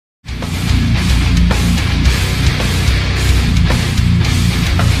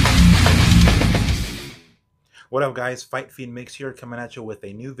What up, guys? Fight Feed Mix here, coming at you with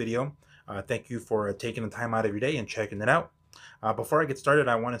a new video. Thank you for taking the time out of your day and checking it out. Before I get started,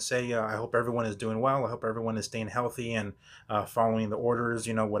 I want to say I hope everyone is doing well. I hope everyone is staying healthy and following the orders.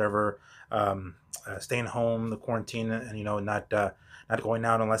 Whatever, staying home, the quarantine, and not going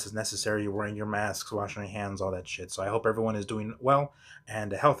out unless it's necessary. You're wearing your masks, washing your hands, all that shit. So I hope everyone is doing well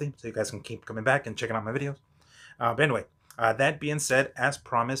and healthy, so you guys can keep coming back and checking out my videos. But anyway. That being said, as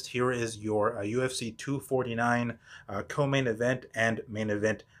promised, here is your UFC 249 co-main event and main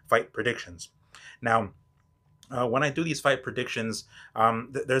event fight predictions. Now, when I do these fight predictions,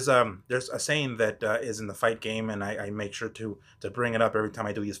 there's a saying that is in the fight game, and I make sure to bring it up every time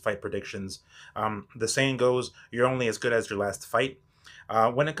I do these fight predictions. The saying goes, "You're only as good as your last fight."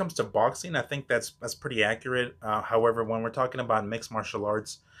 When it comes to boxing, I think that's pretty accurate. However, when we're talking about mixed martial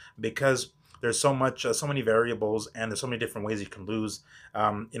arts, because there's so many variables, and there's so many different ways you can lose.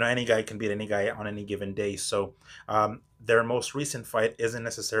 Any guy can beat any guy on any given day. So their most recent fight isn't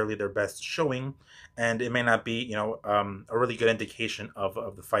necessarily their best showing, and it may not be, a really good indication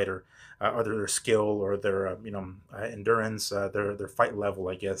of the fighter, or their skill, or their endurance, their fight level,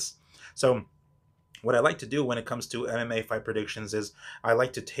 I guess. So what I like to do when it comes to MMA fight predictions is I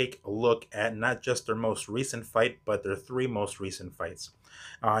like to take a look at not just their most recent fight, but their three most recent fights.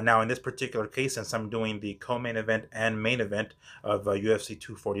 Now, in this particular case, since I'm doing the co-main event and main event of UFC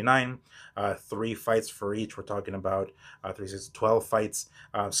 249, 3 fights for each, we're talking about 3, 6, 12 fights.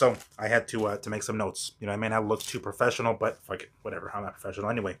 So I had to make some notes. I may not look too professional, but fuck it, whatever. I'm not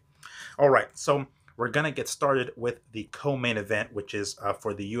professional anyway. All right, so we're going to get started with the co-main event, which is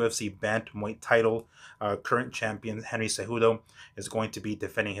for the UFC Bantamweight title. Current champion Henry Cejudo is going to be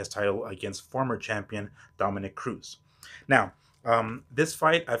defending his title against former champion Dominick Cruz. Now, this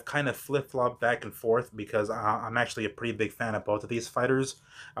fight, I've kind of flip-flopped back and forth because I'm actually a pretty big fan of both of these fighters.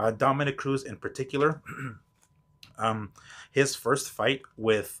 Dominick Cruz in particular, his first fight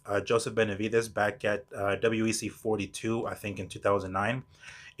with Joseph Benavidez back at WEC 42, I think in 2009,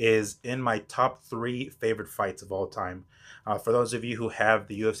 is in my top 3 favorite fights of all time. For those of you who have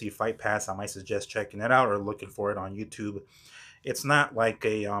the UFC Fight Pass, I might suggest checking it out or looking for it on YouTube. It's not like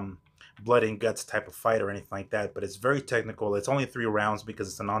a blood and guts type of fight or anything like that, but it's very technical. It's only 3 rounds because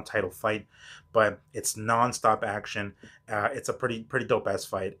it's a non-title fight, but it's non-stop action. It's a pretty dope ass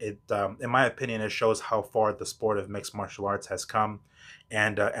fight. It, in my opinion, it shows how far the sport of mixed martial arts has come,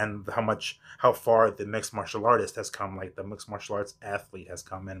 and how far the mixed martial artist has come, like the mixed martial arts athlete has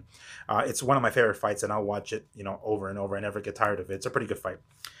come. And it's one of my favorite fights, and I'll watch it, over and over. I never get tired of it. It's a pretty good fight.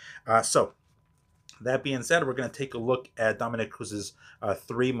 So that being said, we're going to take a look at Dominick Cruz's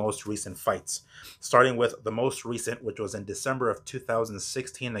 3 most recent fights, starting with the most recent, which was in December of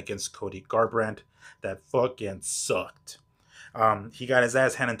 2016 against Cody Garbrandt. That fucking sucked. He got his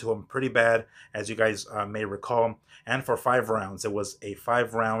ass handed to him pretty bad, as you guys may recall, and for 5 rounds. It was a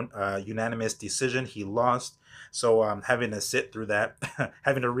 5-round unanimous decision. He lost. So having to sit through that,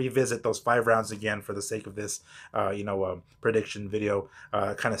 having to revisit those 5 rounds again for the sake of this, prediction video,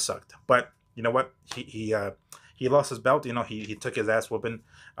 kind of sucked. But you know what? He lost his belt. He took his ass whooping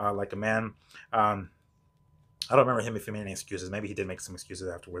like a man. I don't remember him if he made any excuses. Maybe he did make some excuses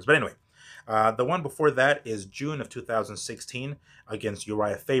afterwards. But anyway, the one before that is June of 2016 against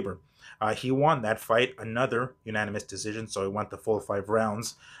Uriah Faber. He won that fight, another unanimous decision, so he went the full 5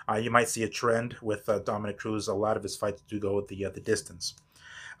 rounds. You might see a trend with Dominick Cruz. A lot of his fights do go the distance.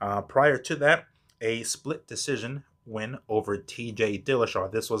 Prior to that, a split decision win over TJ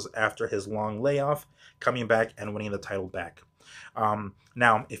Dillashaw. This was after his long layoff, coming back and winning the title back.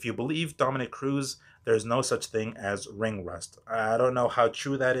 Now, if you believe Dominick Cruz, there's no such thing as ring rust. I don't know how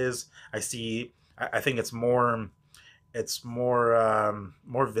true that is. I think it's more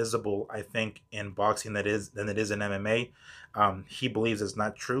visible, I think, in boxing than it is in MMA. He believes it's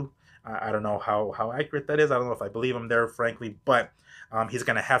not true. I don't know how accurate that is. I don't know if I believe him there, frankly, but he's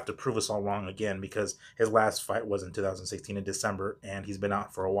going to have to prove us all wrong again, because his last fight was in 2016 in December, and he's been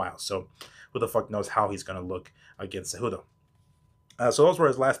out for a while. So who the fuck knows how he's going to look against Cejudo. So those were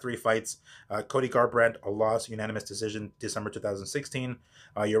his last 3 fights. Cody Garbrandt, a loss, unanimous decision, December 2016.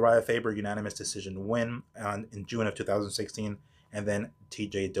 Uriah Faber, unanimous decision win in June of 2016. And then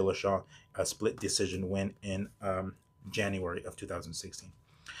TJ Dillashaw, a split decision win in January of 2016.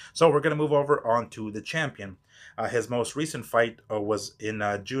 So we're going to move over on to the champion. His most recent fight was in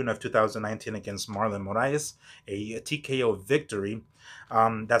June of 2019 against Marlon Moraes, a TKO victory.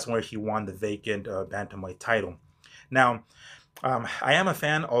 That's where he won the vacant bantamweight title. Now, I am a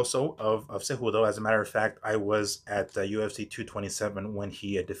fan also of Cejudo. As a matter of fact, I was at UFC 227 when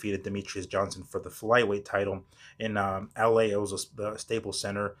he defeated Demetrius Johnson for the flyweight title in LA. It was the Staples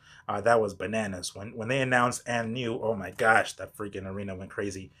Center. That was bananas. When they announced and knew, oh my gosh, that freaking arena went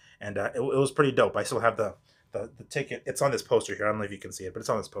crazy. And it was pretty dope. I still have the ticket. It's on this poster here. I don't know if you can see it, but it's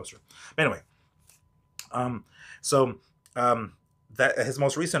on this poster. But anyway, um, so um, that his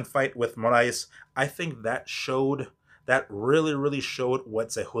most recent fight with Moraes, I think that really showed what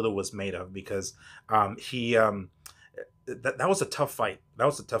Cejudo was made of, because he that was a tough fight. That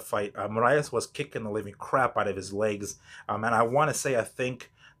was a tough fight. Moraes was kicking the living crap out of his legs, and I want to say I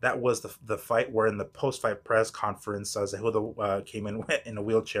think that was the fight where in the post fight press conference, Cejudo came in in a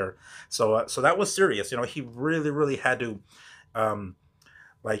wheelchair. So that was serious. You know, he really had to. Um,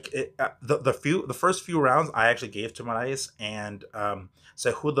 the first few rounds I actually gave to Moraes, and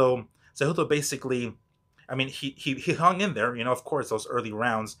Cejudo basically, I mean, he hung in there, you know, of course, those early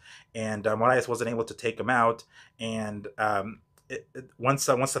rounds, and Moraes wasn't able to take him out. And once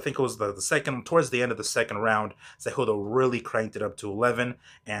I think it was the second, towards the end of the second round, Cejudo really cranked it up to 11,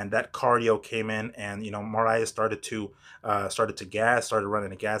 and that cardio came in, and you know, Moraes started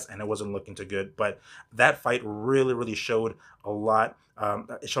running a gas, and it wasn't looking too good. But that fight really showed a lot.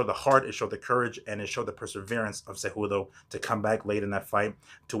 It showed the heart, it showed the courage, and it showed the perseverance of Cejudo to come back late in that fight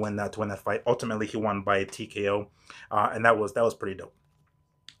to win that fight. Ultimately, he won by TKO, and that was pretty dope.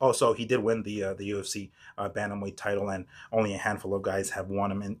 Also, he did win the UFC bantamweight title, and only a handful of guys have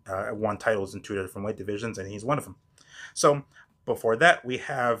won titles in two different weight divisions, and he's one of them. So before that, we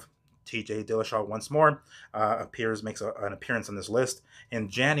have TJ Dillashaw once more makes an appearance on this list in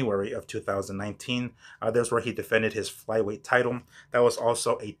January of 2019. There's where he defended his flyweight title. That was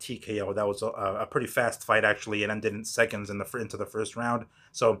also a TKO. That was a pretty fast fight, actually. It ended in seconds into the first round.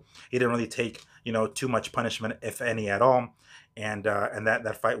 So he didn't really take, you know, too much punishment, if any at all. And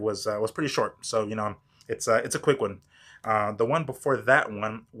that fight was pretty short. So, you know, it's a quick one. The one before that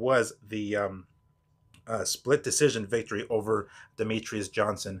one was the split decision victory over Demetrius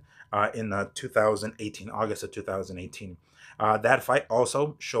Johnson in 2018, August of 2018. That fight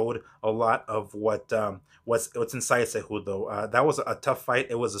also showed a lot of what's inside Cejudo. That was a tough fight.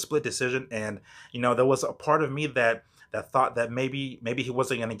 It was a split decision, and you know, there was a part of me that thought that maybe he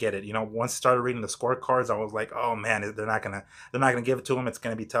wasn't gonna get it. You know, once I started reading the scorecards, I was like, oh man, they're not gonna give it to him. It's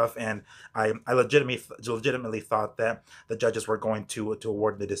gonna be tough, and I legitimately thought that the judges were going to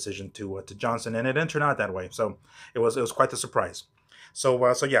award the decision to Johnson, and it didn't turn out that way. So it was quite the surprise.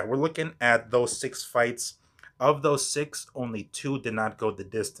 So yeah, we're looking at those 6 fights. Of those 6, only 2 did not go the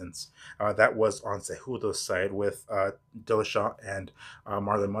distance. That was on Cejudo's side with Dillashaw and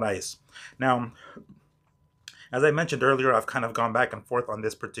Marlon Moraes. Now, as I mentioned earlier, I've kind of gone back and forth on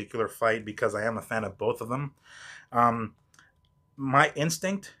this particular fight because I am a fan of both of them. Um, my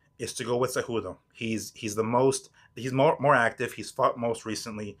instinct is to go with Cejudo. He's more active. He's fought most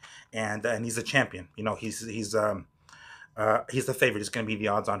recently, and he's a champion. You know, he's the favorite. He's going to be the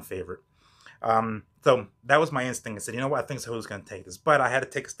odds-on favorite. So that was my instinct. I said, you know what, I think Cejudo's going to take this, but I had to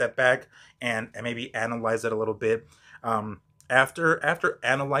take a step back and maybe analyze it a little bit. After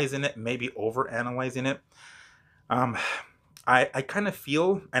analyzing it, maybe over analyzing it, I kind of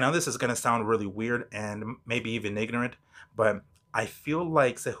feel, I know this is going to sound really weird and maybe even ignorant, but I feel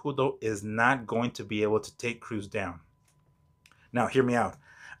like Cejudo is not going to be able to take Cruz down. Now, hear me out.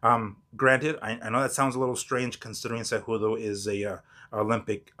 Granted, I know that sounds a little strange considering Cejudo is a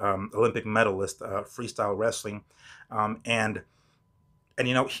Olympic medalist, freestyle wrestling, and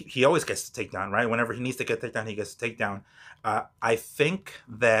you know, he always gets to take down, right? Whenever he needs to get takedown, he gets to take down. I think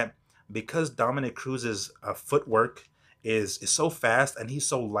that because Dominic Cruz's footwork is so fast and he's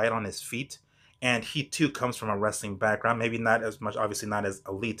so light on his feet, and he too comes from a wrestling background, maybe not as much, obviously not as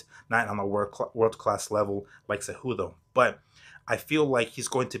elite, not on a world class level like Cejudo, but I feel like he's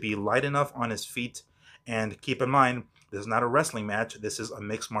going to be light enough on his feet. And keep in mind, this is not a wrestling match. This is a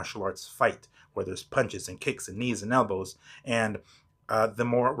mixed martial arts fight where there's punches and kicks and knees and elbows. And the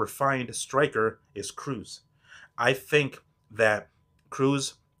more refined striker is Cruz. I think that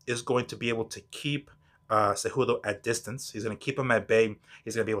Cruz is going to be able to keep Cejudo at distance. He's going to keep him at bay.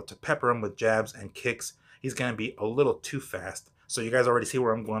 He's going to be able to pepper him with jabs and kicks. He's going to be a little too fast. So you guys already see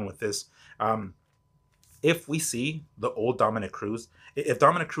where I'm going with this. If we see the old Dominic Cruz, if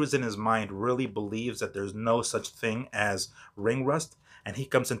Dominic Cruz in his mind really believes that there's no such thing as ring rust, and he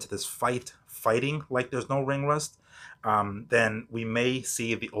comes into this fighting like there's no ring rust, then we may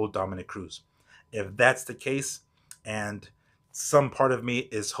see the old Dominic Cruz. If that's the case, and some part of me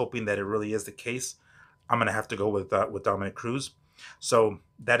is hoping that it really is the case, I'm gonna have to go with Dominic Cruz. So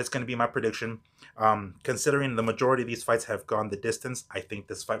that is going to be my prediction. Considering the majority of these fights have gone the distance, I think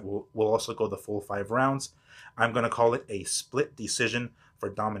this fight will also go the full 5 rounds. I'm going to call it a split decision for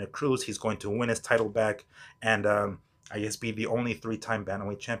Dominic Cruz. He's going to win his title back and I guess be the only 3-time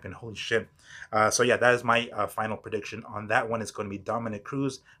bantamweight champion. Holy shit. So yeah, that is my final prediction on that one. It's going to be Dominic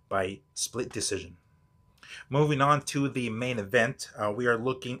Cruz by split decision. Moving on to the main event, we are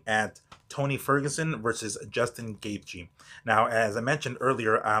looking at Tony Ferguson versus Justin Gaethje. Now, as I mentioned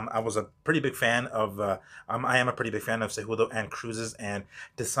earlier, I was a pretty big fan of, I am a pretty big fan of Cejudo and Cruz's, and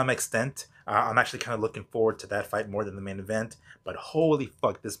to some extent, I'm actually kind of looking forward to that fight more than the main event. But holy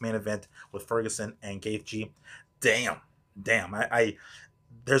fuck, this main event with Ferguson and Gaethje, damn,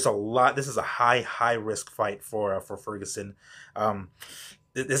 there's a lot. This is a high risk fight for Ferguson.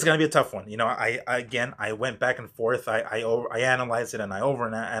 This is going to be a tough one. You know, I went back and forth. I analyzed it and I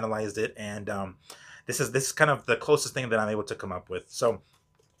overanalyzed it, and this is kind of the closest thing that I'm able to come up with. So,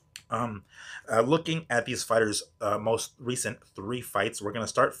 looking at these fighters' most recent 3 fights, we're going to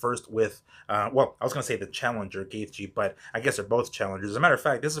start first with, well, I was going to say the challenger, Gaethje, but I guess they're both challengers. As a matter of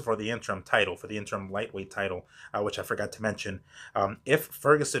fact, this is for the interim title, for the interim lightweight title, which I forgot to mention. If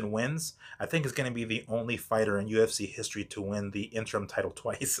Ferguson wins, I think it's going to be the only fighter in UFC history to win the interim title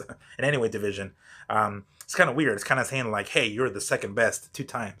twice in any weight division. It's kind of weird. It's kind of saying like, hey, you're the second best 2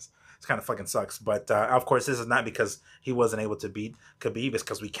 times. It's kind of fucking sucks. But of course, this is not because he wasn't able to beat Khabib. It's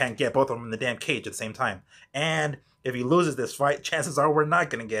because we can't get both of them in the damn cage at the same time. And if he loses this fight, chances are we're not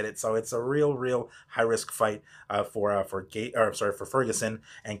going to get it. So it's a real high risk fight for Ferguson.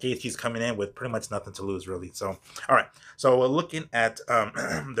 And Gaethje's coming in with pretty much nothing to lose, really. So all right. So we're looking at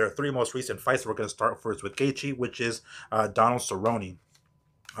their 3 most recent fights. We're going to start first with Gaethje, which is Donald Cerrone.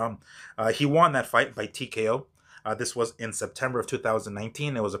 He won that fight by TKO. This was in September of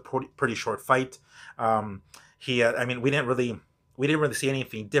 2019. It was a pretty short fight. I mean, we didn't really see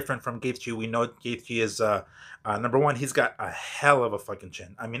anything different from Gaethje. We know Gaethje is number one. He's got a hell of a fucking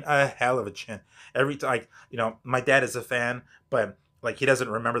chin. I mean, a hell of a chin. Every time, you know, my dad is a fan, but like he doesn't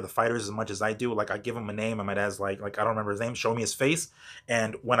remember the fighters as much as I do. Like I give him a name, and my dad's like I don't remember his name. Show me his face,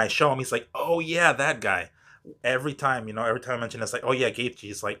 and when I show him, he's like, oh yeah, that guy. Every time, you know, every time I mention it's like, oh yeah, Gaethje,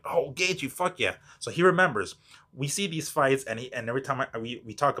 he's like, oh Gaethje, fuck yeah. So he remembers. We see these fights, and every time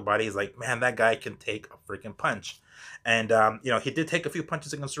we talk about it, he's like, man, that guy can take a freaking punch. And you know, he did take a few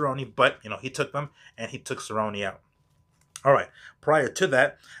punches against Cerrone, but you know, he took them and he took Cerrone out. All right. Prior to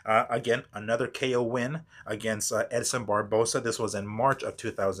that, again, another KO win against Edson Barbosa. This was in March of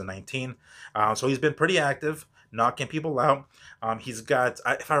 2019. So he's been pretty active, knocking people out. He's got,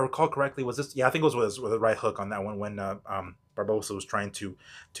 if I recall correctly, was this? Yeah, I think it was with a right hook on that one when Barbosa was trying to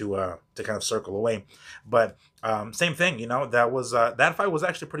kind of circle away. But same thing, you know, that fight was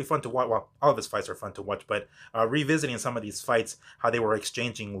actually pretty fun to watch. Well, all of his fights are fun to watch, but revisiting some of these fights, how they were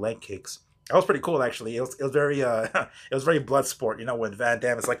exchanging leg kicks. That was pretty cool, actually. It was very it was very blood sport, you know, when Van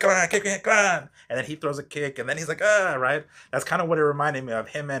Damme is like, come on, kick it, come on, and then he throws a kick, and then he's like, right? That's kind of what it reminded me of.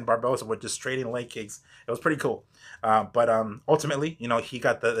 Him and Barbosa were just trading leg kicks. It was pretty cool. But ultimately, you know, he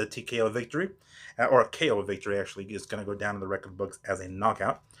got the TKO victory, or a KO victory, actually, is going to go down in the record books as a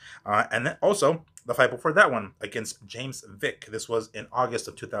knockout. And then also, the fight before that one against James Vick. This was in August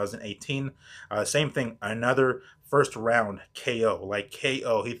of 2018. Same thing, another first round KO. Like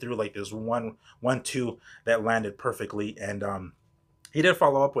KO, he threw like this 1-2 that landed perfectly, and he did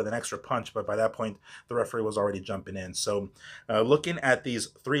follow up with an extra punch, but by that point, the referee was already jumping in. So looking at these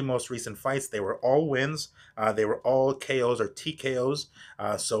 3 most recent fights, they were all wins. They were all KOs or TKOs.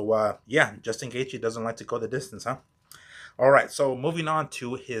 Yeah, Justin Gaethje doesn't like to go the distance, huh? All right, so moving on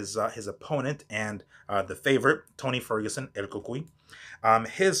to his opponent and the favorite, Tony Ferguson, El Cucuy.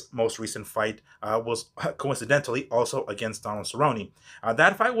 His most recent fight was coincidentally also against Donald Cerrone.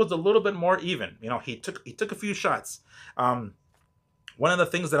 That fight was a little bit more even. You know, he took a few shots. One of the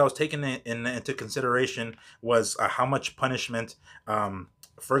things that I was taking into consideration was how much punishment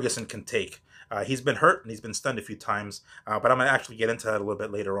Ferguson can take. He's been hurt and he's been stunned a few times, but I'm going to actually get into that a little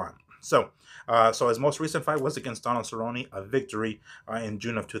bit later on. So his most recent fight was against Donald Cerrone, a victory in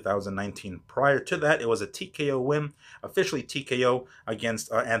June of 2019. Prior to that, it was a TKO win, officially TKO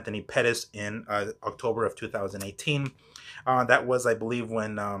against Anthony Pettis in October of 2018. That was, I believe,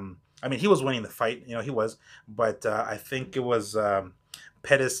 when, I mean, he was winning the fight, you know, he was, but I think it was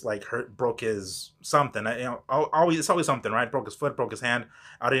Pettis like broke his something. You know, it's always something, right? Broke his foot, broke his hand.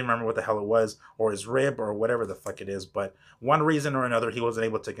 I don't even remember what the hell it was, or his rib, or whatever the fuck it is. But one reason or another, he wasn't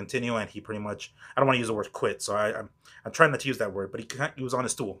able to continue, and he pretty much, I don't want to use the word quit, so I'm trying not to use that word, but he was on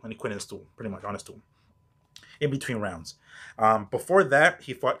his stool, and he quit his stool, pretty much on his stool. in between rounds. Before that,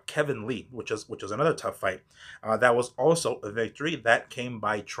 he fought Kevin Lee, which was another tough fight. That was also a victory that came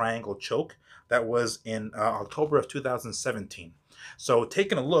by triangle choke. That was in October of 2017. So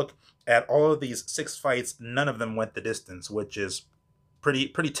taking a look at all of these 6 fights, none of them went the distance, which is pretty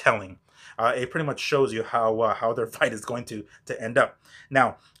telling. It pretty much shows you how their fight is going to end up.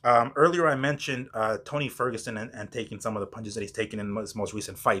 Now, earlier I mentioned Tony Ferguson and taking some of the punches that he's taken in his most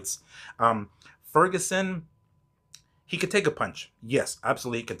recent fights. Ferguson, he could take a punch. Yes,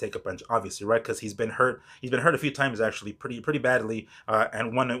 absolutely, he can take a punch. Obviously, right? Because he's been hurt. He's been hurt a few times actually, pretty badly,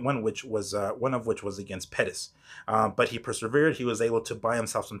 and one of which was against Pettis. But he persevered. He was able to buy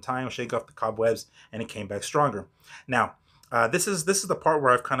himself some time, shake off the cobwebs, and he came back stronger. Now, this is the part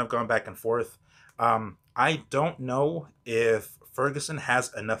where I've kind of gone back and forth. I don't know if Ferguson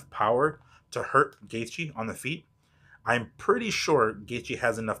has enough power to hurt Gaethje on the feet. I'm pretty sure Gaethje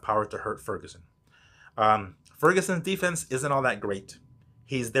has enough power to hurt Ferguson. Ferguson's defense isn't all that great.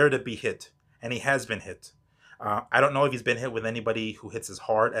 He's there to be hit, and he has been hit. I don't know if he's been hit with anybody who hits as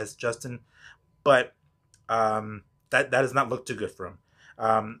hard as Justin, but that does not look too good for him.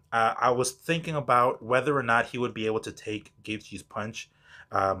 I was thinking about whether or not he would be able to take Gaethje's punch.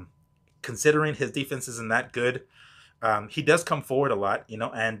 Considering his defense isn't that good, he does come forward a lot,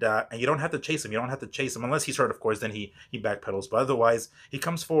 and you don't have to chase him. You don't have to chase him unless he's hurt, of course. Then he backpedals, but otherwise he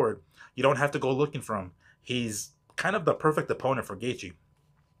comes forward. You don't have to go looking for him. He's kind of the perfect opponent for Gaethje.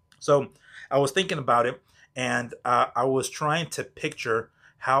 So I was thinking about it, and I was trying to picture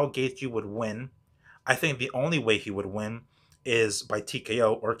how Gaethje would win. I think the only way he would win is by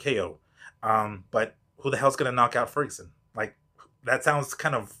TKO or KO. But who the hell's gonna knock out Ferguson? Like, that sounds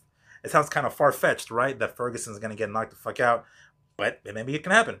kind of far-fetched, right? That Ferguson's gonna get knocked the fuck out, but maybe it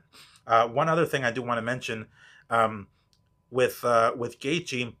can happen. One other thing I do want to mention, with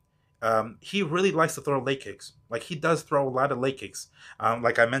Gaethje, he really likes to throw leg kicks. Like, he does throw a lot of leg kicks.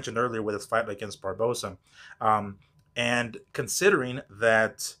 Like I mentioned earlier with his fight against Barbosa. And considering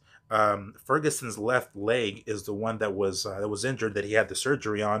that Ferguson's left leg is the one that was injured, that he had the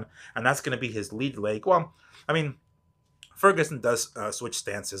surgery on, and that's going to be his lead leg. Well, I mean, Ferguson does switch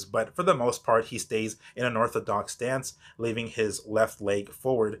stances, but for the most part, he stays in an orthodox stance, leaving his left leg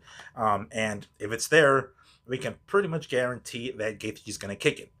forward. And if it's there, we can pretty much guarantee that Gaethje's going to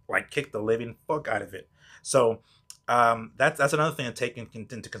kick it, like kick the living fuck out of it. So that's another thing to take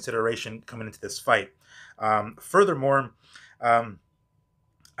into consideration coming into this fight. Furthermore,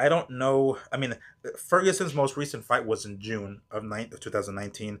 I don't know. I mean, Ferguson's most recent fight was in June of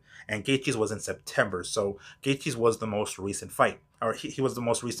 2019, and Gaethje's was in September. So Gaethje's was the most recent fight, or he was the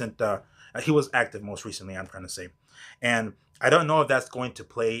most recent. He was active most recently, I'm trying to say, and I don't know if that's going to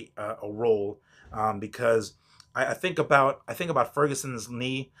play a role, because I think about Ferguson's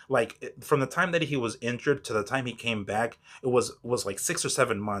knee. Like, from the time that he was injured to the time he came back, it was like 6 or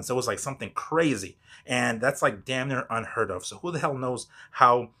 7 months. It was like something crazy, and that's like damn near unheard of. So who the hell knows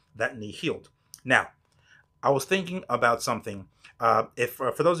how that knee healed? Now, I was thinking about something. If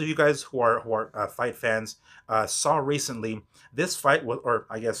for those of you guys who are fight fans, saw recently, this fight was, or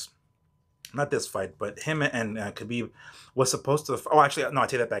I guess not this fight, but him and Khabib was supposed to. Oh, actually, no, I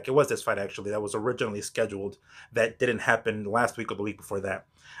take that back. It was this fight actually that was originally scheduled that didn't happen last week or the week before that.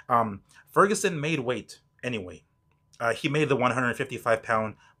 Ferguson made weight anyway. He made the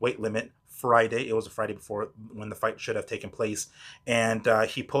 155-pound weight limit Friday. It was a Friday before when the fight should have taken place, and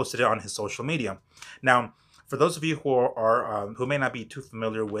he posted it on his social media. Now, for those of you who may not be too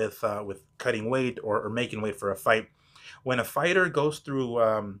familiar with cutting weight or making weight for a fight, when a fighter goes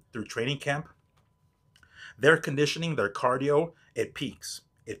through training camp, their conditioning, their cardio, it peaks.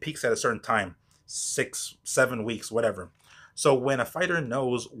 It peaks at a certain time, 6, 7 weeks, whatever. So when a fighter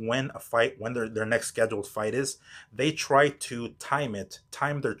knows when their next scheduled fight is, they try to time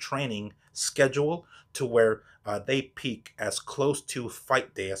their training schedule to where they peak as close to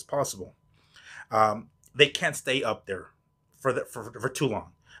fight day as possible. They can't stay up there for too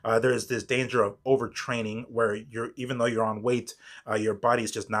long. There's this danger of overtraining where even though you're on weight, your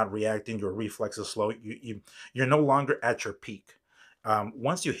body's just not reacting. Your reflexes slow. You're no longer at your peak.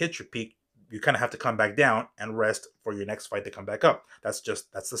 Once you hit your peak, you kind of have to come back down and rest for your next fight to come back up. That's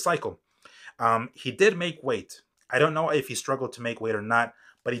the cycle. He did make weight. I don't know if he struggled to make weight or not,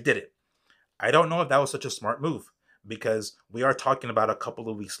 but he did it. I don't know if that was such a smart move, because we are talking about a couple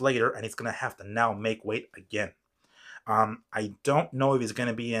of weeks later, and he's going to have to now make weight again. I don't know if he's going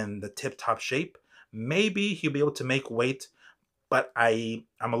to be in the tip-top shape. Maybe he'll be able to make weight, but I'm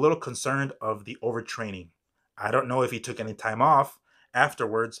a little concerned of the overtraining. I don't know if he took any time off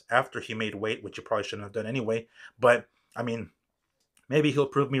afterwards, after he made weight, which he probably shouldn't have done anyway. But, I mean, maybe he'll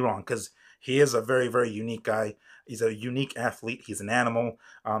prove me wrong, because he is a very, very unique guy. He's a unique athlete. He's an animal.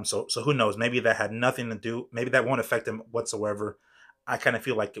 So who knows? Maybe that had nothing to do. Maybe that won't affect him whatsoever. I kind of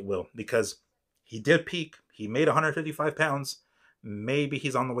feel like it will, because he did peak. He made 155 pounds. Maybe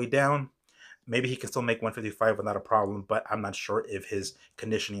he's on the way down. Maybe he can still make 155 without a problem, but I'm not sure if his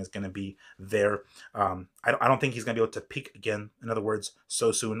conditioning is going to be there. I don't think he's going to be able to peak again, in other words,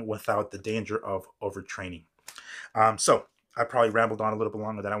 so soon without the danger of overtraining. So I probably rambled on a little bit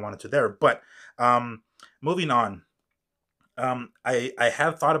longer than I wanted to there, but moving on. I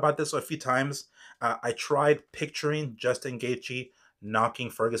have thought about this a few times. I tried picturing Justin Gaethje knocking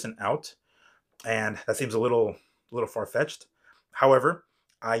Ferguson out, and that seems a little far fetched. However,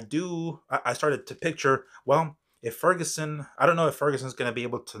 I started to picture, well, if Ferguson, I don't know if Ferguson's going to be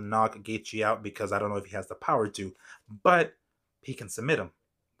able to knock Gaethje out, because I don't know if he has the power to, but he can submit him,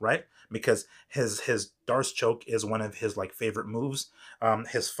 right? Because his Darce choke is one of his like favorite moves.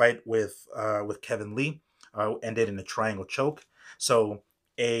 His fight with Kevin Lee ended in a triangle choke, so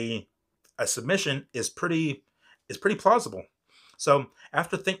a a submission is pretty plausible. So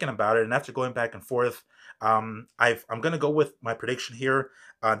after thinking about it and after going back and forth, I'm going to go with my prediction here.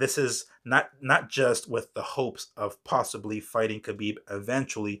 This is not just with the hopes of possibly fighting Khabib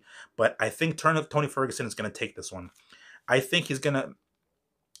eventually, but I think Tony Ferguson is going to take this one. I think he's going to,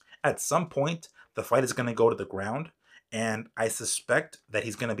 at some point, the fight is going to go to the ground, and I suspect that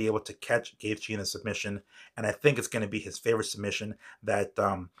he's going to be able to catch Gaethje in a submission, and I think it's going to be his favorite submission, that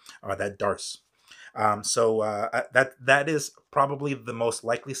Darce. That is probably the most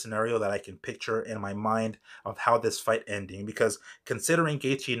likely scenario that I can picture in my mind of how this fight ending. Because considering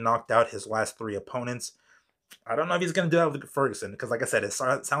Gaethje knocked out his last three opponents, I don't know if he's going to do that with Ferguson. Because like I said, it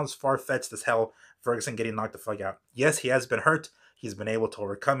sounds far fetched as hell. Ferguson getting knocked the fuck out. Yes, he has been hurt. He's been able to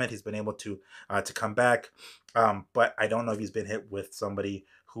overcome it. He's been able to come back. But I don't know if he's been hit with somebody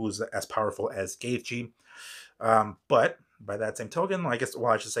who's as powerful as Gaethje. But by that same token, I guess,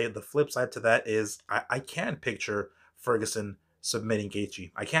 well, I should say the flip side to that is I can picture Ferguson submitting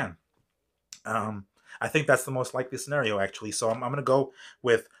Gaethje. I can. I think that's the most likely scenario, actually. So I'm going to go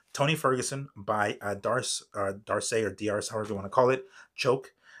with Tony Ferguson by Darce or Diarce, however you want to call it,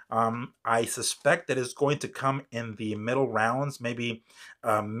 choke. I suspect that it's going to come in the middle rounds, maybe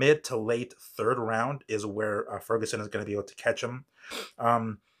mid to late third round is where Ferguson is going to be able to catch him.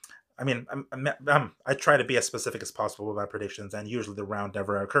 I mean, I try to be as specific as possible with my predictions, and usually the round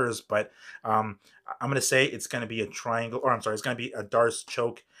never occurs. But I'm going to say it's going to be a triangle, or I'm sorry, it's going to be a Darce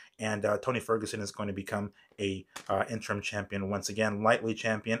choke, and Tony Ferguson is going to become a interim champion once again, lightweight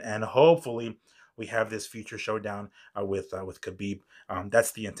champion, and hopefully we have this future showdown with Khabib.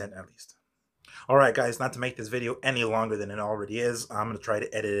 That's the intent, at least. All right, guys, not to make this video any longer than it already is, I'm going to try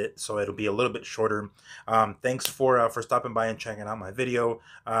to edit it so it'll be a little bit shorter. Thanks for stopping by and checking out my video.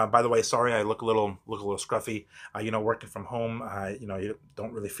 By the way, sorry I look a little scruffy. Working from home, you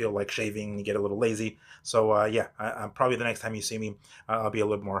don't really feel like shaving, you get a little lazy. So yeah, probably the next time you see me, I'll be a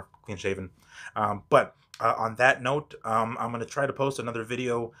little more clean shaven. But on that note, I'm going to try to post another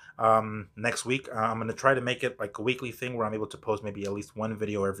video next week. I'm going to try to make it like a weekly thing where I'm able to post maybe at least one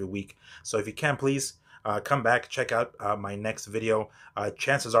video every week. So if you can, please come back, check out my next video.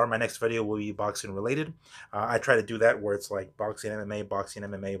 Chances are my next video will be boxing related. I try to do that where it's like boxing MMA, boxing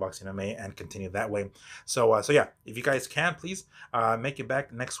MMA, boxing MMA, and continue that way. So yeah, if you guys can, please make it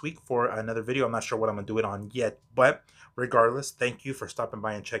back next week for another video. I'm not sure what I'm going to do it on yet, but regardless, thank you for stopping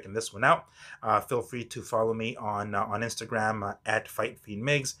by and checking this one out. Feel free to follow me on Instagram at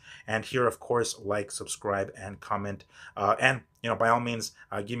FightFeedMigs, and here, of course, like, subscribe, and comment, and by all means,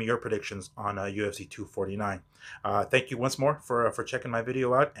 give me your predictions on UFC 249. Thank you once more for checking my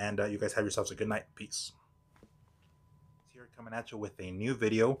video out, and you guys have yourselves a good night. Peace. Here coming at you with a new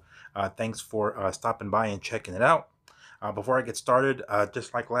video. Thanks for stopping by and checking it out. Before I get started,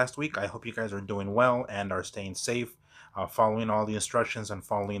 just like last week, I hope you guys are doing well and are staying safe, following all the instructions and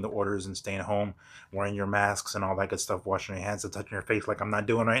following the orders and staying home, wearing your masks and all that good stuff, washing your hands and touching your face like I'm not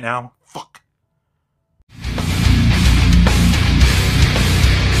doing right now. Fuck.